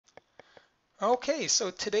Okay,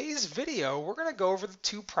 so today's video, we're going to go over the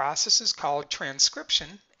two processes called transcription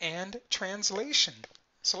and translation.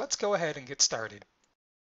 So let's go ahead and get started.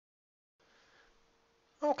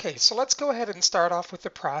 Okay, so let's go ahead and start off with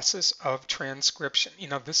the process of transcription.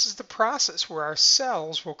 This is the process where our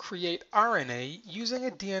cells will create RNA using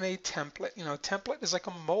a DNA template. Template is like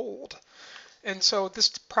a mold. And so this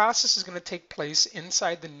process is going to take place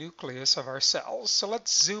inside the nucleus of our cells. So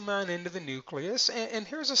let's zoom on into the nucleus, and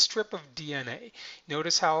here's a strip of DNA.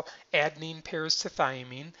 Notice how adenine pairs to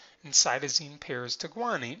thymine and cytosine pairs to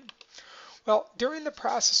guanine. Well, during the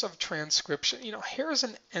process of transcription, here's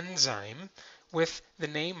an enzyme with the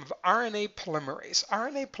name of RNA polymerase.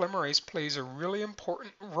 RNA polymerase plays a really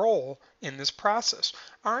important role in this process.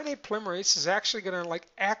 RNA polymerase is actually going to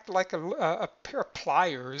act like a pair of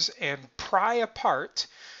pliers and pry apart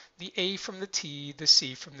the A from the T, the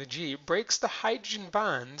C from the G. It breaks the hydrogen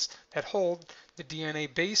bonds that hold the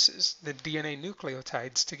DNA bases, the DNA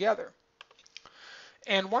nucleotides together.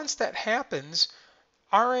 And once that happens,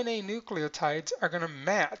 RNA nucleotides are going to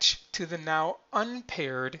match to the now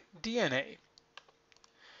unpaired DNA.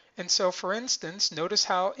 And so, for instance, notice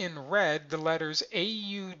how in red the letters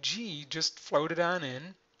AUG just floated on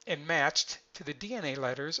in and matched to the DNA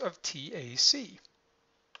letters of TAC.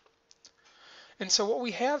 And so what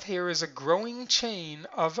we have here is a growing chain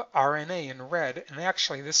of RNA in red, and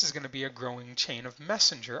actually this is going to be a growing chain of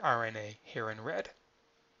messenger RNA here in red.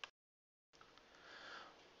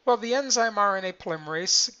 Well, the enzyme RNA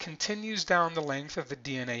polymerase continues down the length of the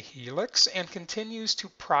DNA helix and continues to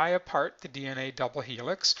pry apart the DNA double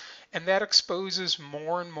helix, and that exposes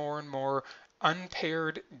more and more and more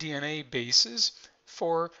unpaired DNA bases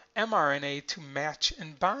for mRNA to match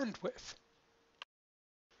and bond with.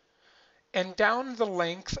 And down the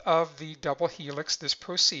length of the double helix this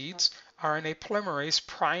proceeds, RNA polymerase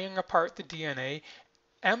prying apart the DNA,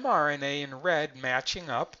 mRNA in red matching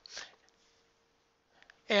up.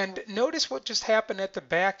 And notice what just happened at the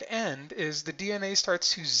back end is the DNA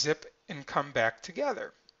starts to zip and come back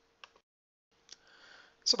together.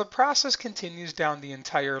 So the process continues down the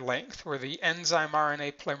entire length where the enzyme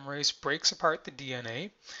RNA polymerase breaks apart the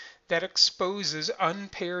DNA that exposes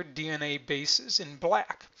unpaired DNA bases in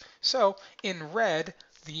black. So in red,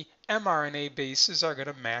 the mRNA bases are going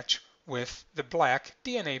to match with the black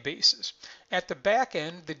DNA bases. At the back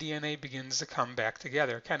end, the DNA begins to come back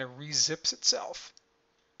together, kind of re-zips itself.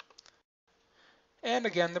 And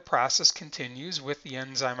again, the process continues with the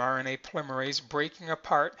enzyme RNA polymerase breaking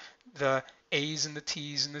apart the A's and the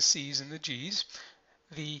T's and the C's and the G's.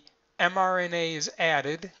 The mRNA is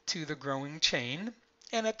added to the growing chain,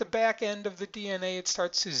 and at the back end of the DNA, it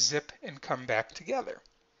starts to zip and come back together.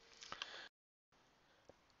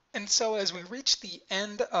 And so as we reach the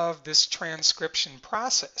end of this transcription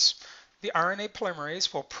process, the RNA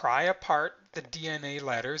polymerase will pry apart the DNA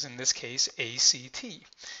letters, in this case ACT.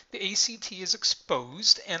 The ACT is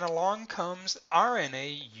exposed and along comes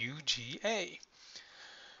RNA UGA.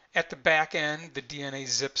 At the back end, the DNA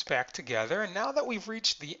zips back together, and now that we've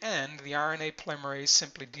reached the end, the RNA polymerase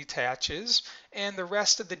simply detaches and the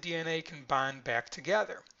rest of the DNA can bond back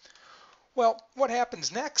together. Well, what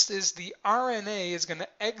happens next is the RNA is going to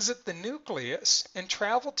exit the nucleus and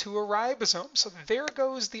travel to a ribosome. So there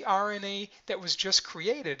goes the RNA that was just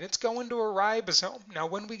created. It's going to a ribosome. Now,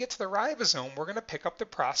 when we get to the ribosome, we're going to pick up the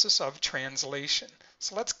process of translation.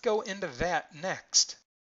 So let's go into that next.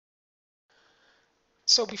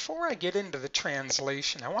 So before I get into the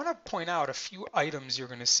translation, I want to point out a few items you're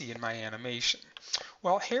going to see in my animation.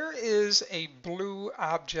 Well, here is a blue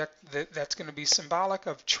object that's going to be symbolic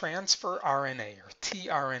of transfer RNA or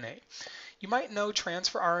tRNA. You might know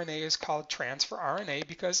transfer RNA is called transfer RNA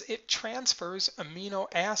because it transfers amino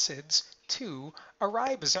acids to a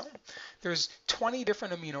ribosome. There's 20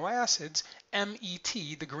 different amino acids. MET,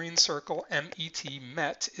 the green circle,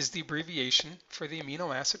 MET is the abbreviation for the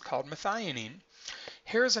amino acid called methionine.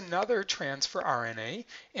 Here's another transfer RNA,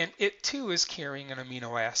 and it too is carrying an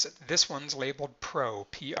amino acid. This one's labeled PRO,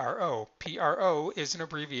 P-R-O. PRO is an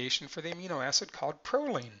abbreviation for the amino acid called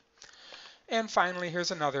proline. And finally, here's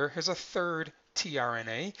a third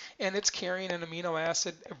tRNA, and it's carrying an amino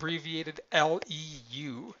acid abbreviated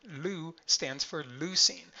LEU. LEU stands for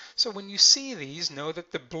leucine. So when you see these, know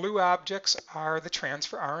that the blue objects are the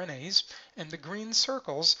transfer RNAs, and the green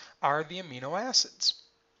circles are the amino acids.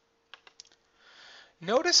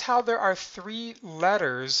 Notice how there are 3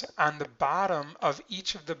 letters on the bottom of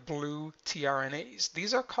each of the blue tRNAs.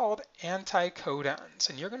 These are called anticodons,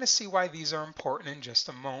 and you're going to see why these are important in just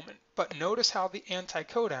a moment. But notice how the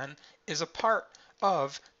anticodon is a part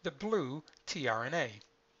of the blue tRNA.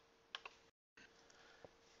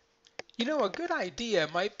 You know, a good idea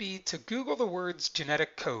might be to Google the words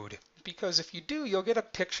genetic code, because if you do, you'll get a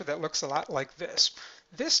picture that looks a lot like this.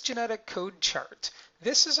 This genetic code chart,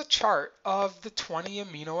 this is a chart of the 20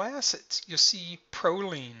 amino acids. You'll see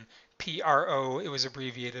proline, PRO, it was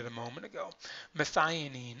abbreviated a moment ago.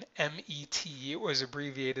 Methionine, MET, it was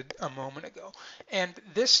abbreviated a moment ago. And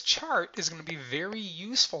this chart is going to be very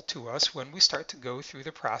useful to us when we start to go through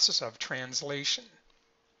the process of translation.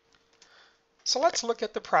 So let's look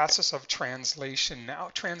at the process of translation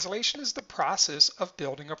now. Translation is the process of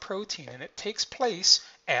building a protein, and it takes place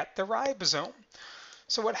at the ribosome.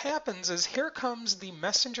 So what happens is here comes the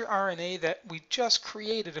messenger RNA that we just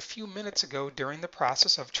created a few minutes ago during the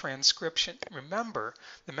process of transcription. Remember,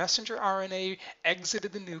 the messenger RNA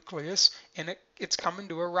exited the nucleus and it's coming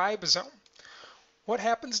to a ribosome. What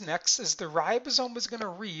happens next is the ribosome is going to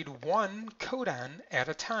read one codon at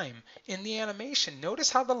a time. In the animation,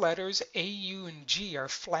 notice how the letters A, U, and G are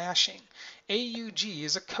flashing. AUG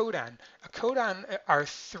is a codon. A codon are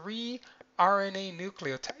 3 RNA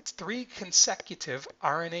nucleotides, 3 consecutive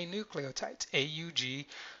RNA nucleotides. AUG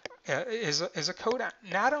is a codon.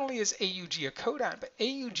 Not only is AUG a codon, but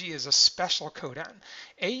AUG is a special codon.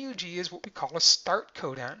 AUG is what we call a start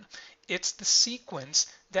codon. It's the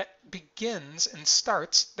sequence that begins and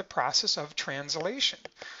starts the process of translation.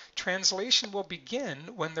 Translation will begin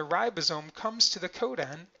when the ribosome comes to the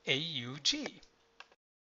codon AUG.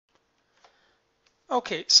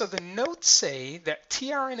 Okay, so the notes say that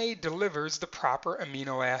tRNA delivers the proper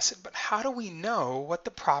amino acid, but how do we know what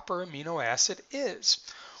the proper amino acid is?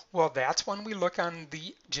 Well, that's when we look on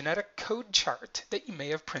the genetic code chart that you may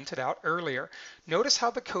have printed out earlier. Notice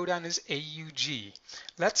how the codon is AUG.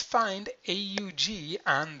 Let's find AUG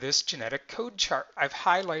on this genetic code chart. I've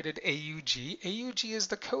highlighted AUG. AUG is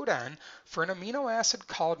the codon for an amino acid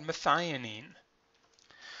called methionine.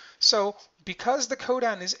 So because the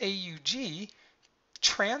codon is AUG,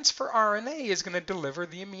 transfer RNA is going to deliver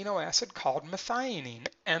the amino acid called methionine.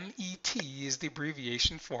 MET is the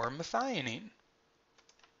abbreviation for methionine.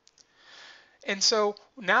 And so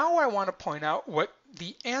now I want to point out what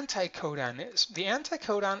the anticodon is. The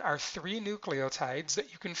anticodon are 3 nucleotides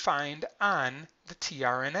that you can find on the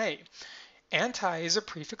tRNA. Anti is a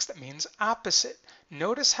prefix that means opposite.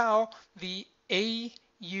 Notice how the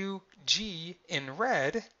AUG in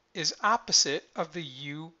red is opposite of the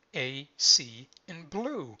UAC in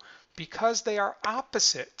blue. Because they are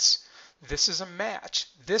opposites, this is a match.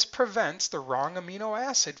 This prevents the wrong amino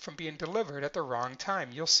acid from being delivered at the wrong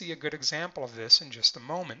time. You'll see a good example of this in just a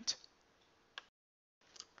moment.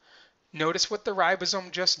 Notice what the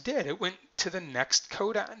ribosome just did. It went to the next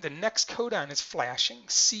codon. The next codon is flashing,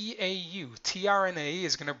 CAU. tRNA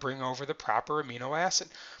is going to bring over the proper amino acid.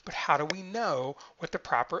 But how do we know what the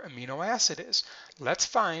proper amino acid is? Let's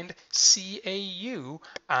find CAU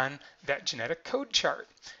on that genetic code chart.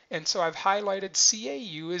 And so I've highlighted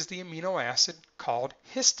CAU as the amino acid called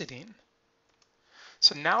histidine.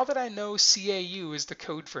 So now that I know CAU is the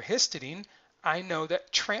code for histidine, I know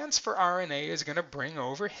that transfer RNA is going to bring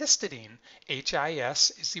over histidine.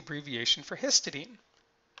 HIS is the abbreviation for histidine.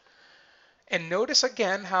 And notice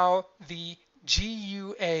again how the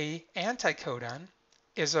GUA anticodon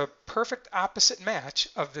is a perfect opposite match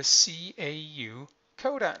of the CAU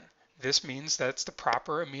codon. This means that's the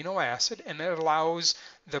proper amino acid and it allows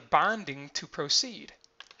the bonding to proceed.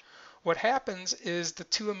 What happens is the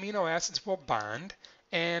 2 amino acids will bond,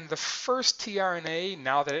 and the first tRNA,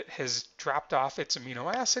 now that it has dropped off its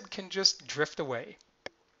amino acid, can just drift away.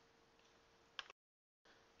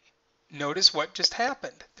 Notice what just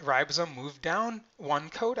happened. The ribosome moved down 1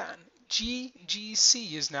 codon.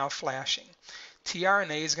 GGC is now flashing.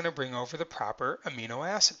 tRNA is going to bring over the proper amino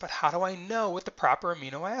acid. But how do I know what the proper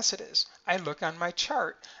amino acid is? I look on my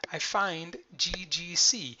chart. I find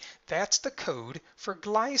GGC. That's the code for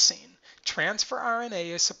glycine. Transfer RNA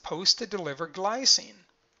is supposed to deliver glycine.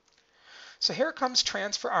 So here comes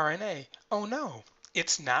transfer RNA. Oh no,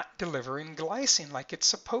 it's not delivering glycine like it's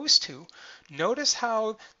supposed to. Notice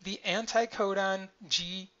how the anticodon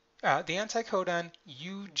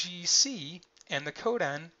UGC and the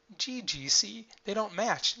codon GGC, they don't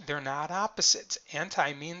match. They're not opposites.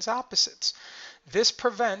 Anti means opposites. This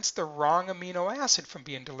prevents the wrong amino acid from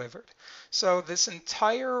being delivered. So this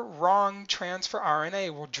entire wrong transfer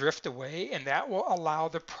RNA will drift away, and that will allow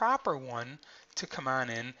the proper one to come on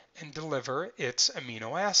in and deliver its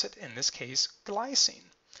amino acid, in this case glycine.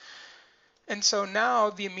 And so now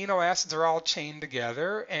the amino acids are all chained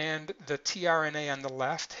together and the tRNA on the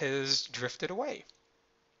left has drifted away.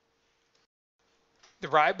 The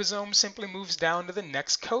ribosome simply moves down to the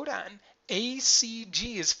next codon.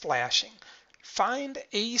 ACG is flashing. Find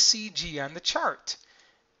ACG on the chart.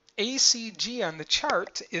 ACG on the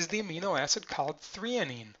chart is the amino acid called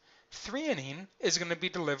threonine. Threonine is going to be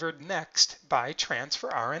delivered next by transfer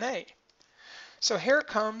RNA. So here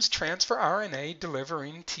comes transfer RNA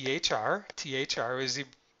delivering THR. THR is the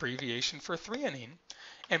abbreviation for threonine.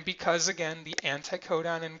 And because, again, the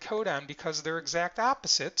anticodon and codon, because they're exact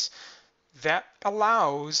opposites, that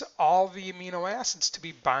allows all the amino acids to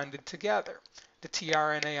be bonded together. The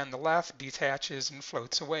tRNA on the left detaches and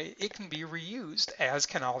floats away. It can be reused, as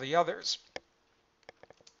can all the others.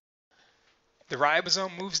 The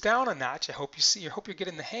ribosome moves down a notch. I hope you're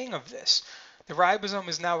getting the hang of this. The ribosome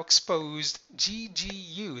is now exposed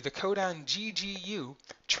GGU, the codon GGU.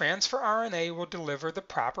 Transfer RNA will deliver the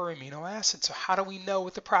proper amino acid. So how do we know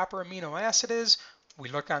what the proper amino acid is? We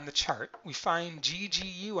look on the chart. We find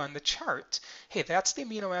GGU on the chart. Hey, that's the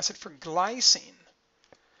amino acid for glycine.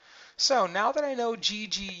 So now that I know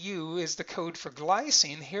GGU is the code for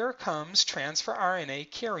glycine, here comes transfer RNA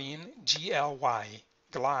carrying GLY.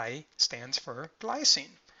 Gly stands for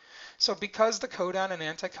glycine. So because the codon and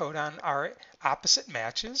anticodon are opposite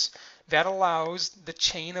matches, that allows the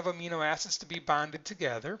chain of amino acids to be bonded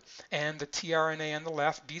together, and the tRNA on the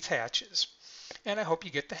left detaches. And I hope you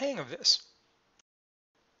get the hang of this.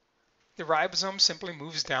 The ribosome simply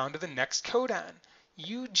moves down to the next codon.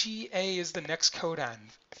 UGA is the next codon.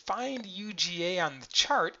 Find UGA on the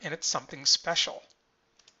chart and it's something special.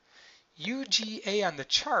 UGA on the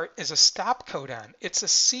chart is a stop codon. It's a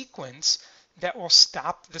sequence that will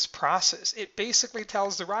stop this process. It basically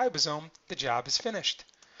tells the ribosome the job is finished.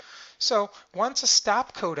 So once a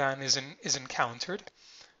stop codon is encountered,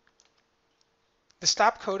 the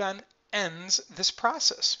stop codon ends this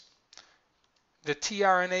process. The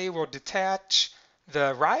tRNA will detach.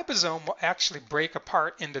 The ribosome will actually break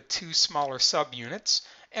apart into two smaller subunits,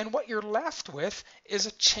 and what you're left with is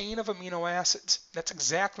a chain of amino acids. That's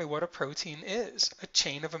exactly what a protein is, a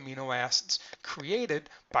chain of amino acids created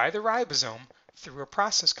by the ribosome through a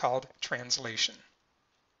process called translation.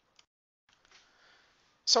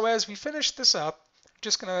 So as we finish this up, I'm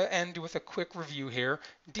just going to end with a quick review here.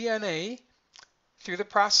 DNA, through the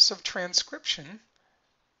process of transcription,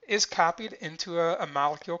 is copied into a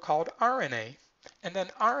molecule called RNA. And then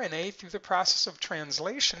RNA, through the process of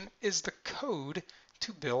translation, is the code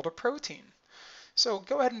to build a protein. So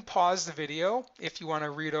go ahead and pause the video if you want to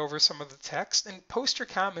read over some of the text, and post your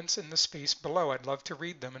comments in the space below. I'd love to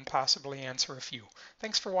read them and possibly answer a few.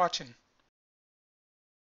 Thanks for watching.